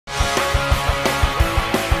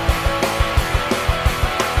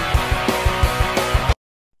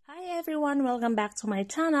everyone! Welcome back to my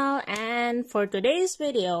channel, and for today's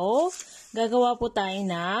video, gagawa po tayo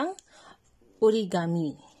ng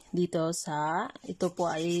origami. Ito po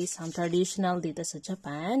ay isang traditional dito sa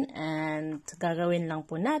Japan, and gagawin lang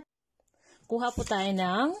po natin. Kuha po tayo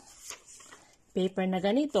ng paper na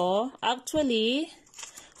ganito. Actually,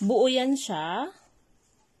 buo yan siya.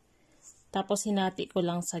 Tapos hinati ko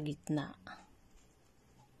lang sa gitna.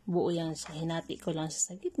 Buo yan siya. Hinati ko lang siya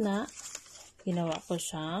sa gitna. Ginawa ko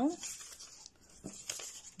siyang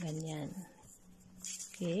ganyan.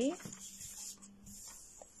 Okay.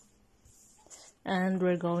 And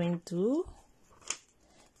we're going to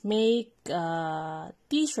make a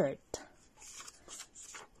t-shirt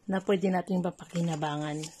na pwede natin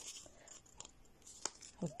papakinabangan.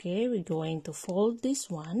 Okay, we're going to fold this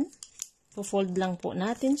one. Fold lang po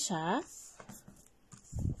natin siya.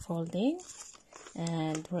 Folding.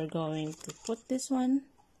 And we're going to put this one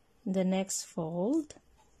in the next fold.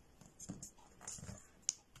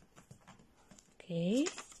 Okay,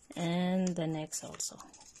 and the next also.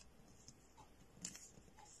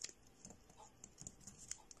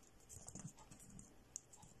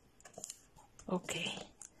 Okay.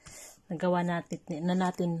 Nagawa na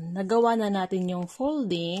natin yung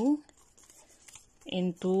folding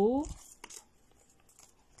into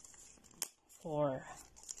 4.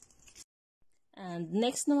 And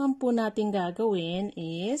next naman po natin gagawin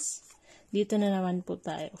is, dito na naman po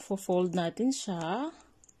tayo. Fold natin siya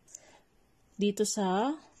dito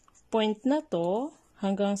sa point na to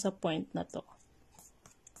hanggang sa point na to.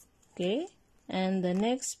 Okay? And the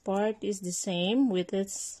next part is the same with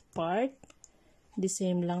this part. The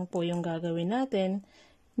same lang po yung gagawin natin.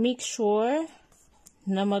 Make sure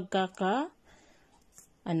na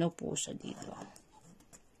ano po siya dito.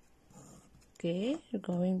 Okay? You're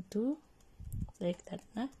going to like that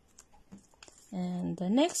na. And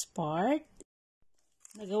the next part,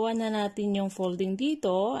 nagawa na natin yung folding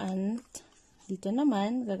dito, and dito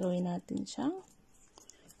naman, gagawin natin siyang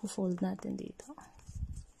fold natin dito.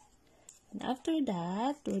 And after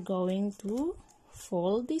that, we're going to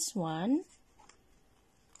fold this one.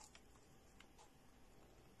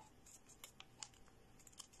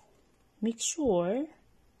 Make sure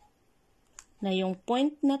na yung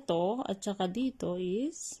point na to at saka dito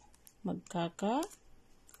is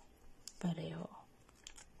pareho.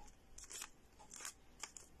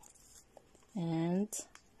 And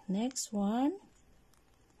next one.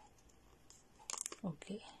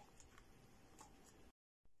 Okay.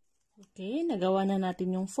 Okay, nagawa na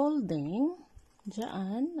natin yung folding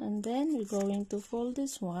dyan. And then we're going to fold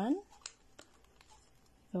this one.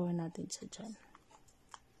 Gawa natin siya dyan.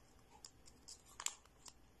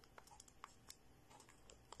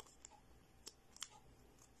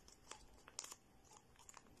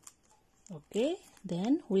 Okay,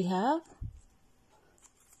 then we have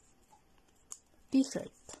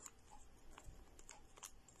t-shirt.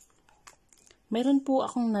 Meron po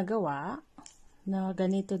akong nagawa na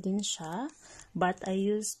ganito din siya, but I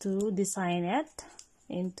used to design it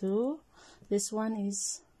into, this one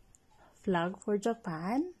is flag for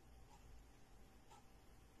Japan.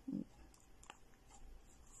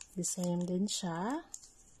 The same din siya.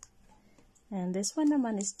 And this one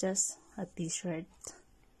naman is just a t-shirt.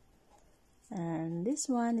 And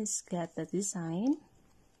this one is got the design.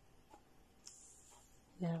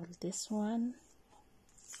 We have this one,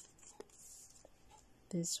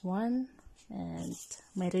 and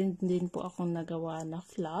mayroon din po akong nagawa na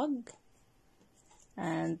flag,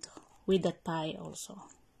 and with a tie also.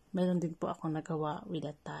 Mayroon din po akong nagawa with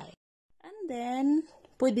a tie. And then,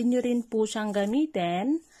 pwede nyo rin po siyang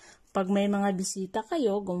gamitin pag may mga bisita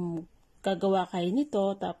kayo, gagawa kayo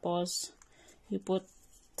nito, tapos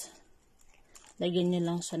lagyan nyo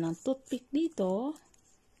lang siya ng toothpick dito.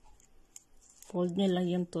 Fold nyo lang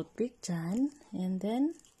yung toothpick dyan. And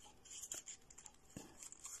then,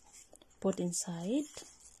 put inside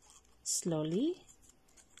slowly.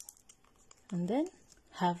 And then,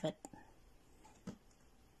 have it.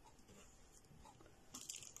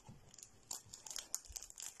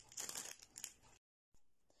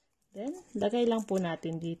 Then, lagay lang po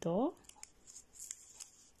natin dito.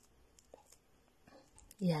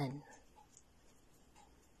 Yan.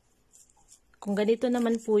 Kung ganito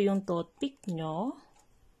naman po yung toothpick nyo,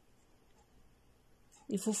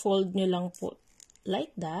 i-fold nyo lang po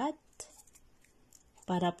like that,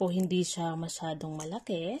 para po hindi siya masyadong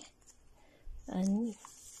malaki. And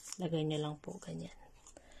lagay nyo lang po ganyan.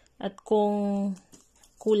 At kung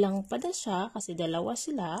kulang pa na siya, kasi dalawa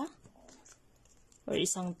sila, or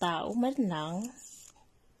isang tao man lang,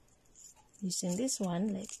 using this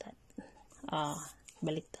one like that.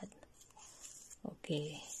 Baliktad.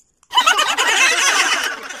 Okay.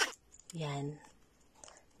 Yan.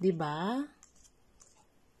 Diba?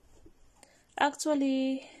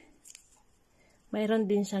 Actually,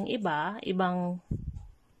 mayroon din siyang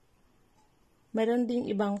mayroon din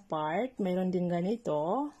ibang part, mayroon din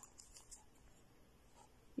ganito.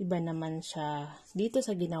 Iba naman siya dito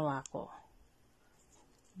sa ginawa ko.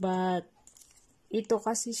 But, ito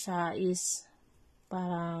kasi siya is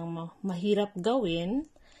parang mahirap gawin.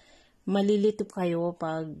 Malilito kayo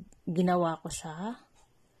pag ginawa ko siya.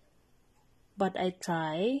 But I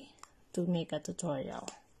try to make a tutorial.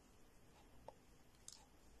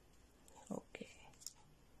 Okay.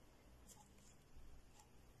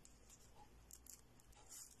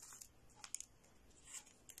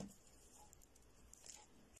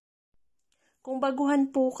 Kung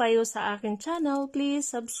baguhan po kayo sa aking channel,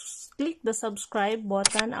 please click the subscribe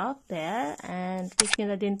button out there and click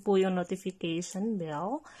nyo na din po yung notification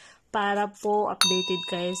bell para po updated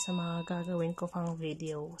kayo sa mga gagawin ko pang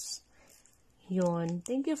videos. Yun.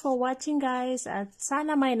 Thank you for watching, guys, at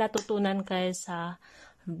sana may natutunan kayo sa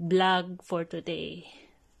vlog for today.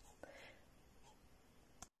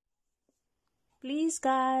 Please,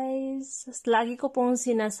 guys, lagi ko pong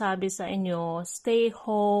sinasabi sa inyo, stay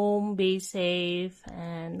home, be safe,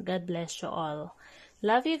 and God bless you all.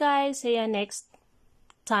 Love you guys. See you next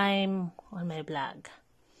time on my vlog.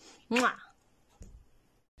 Mwah!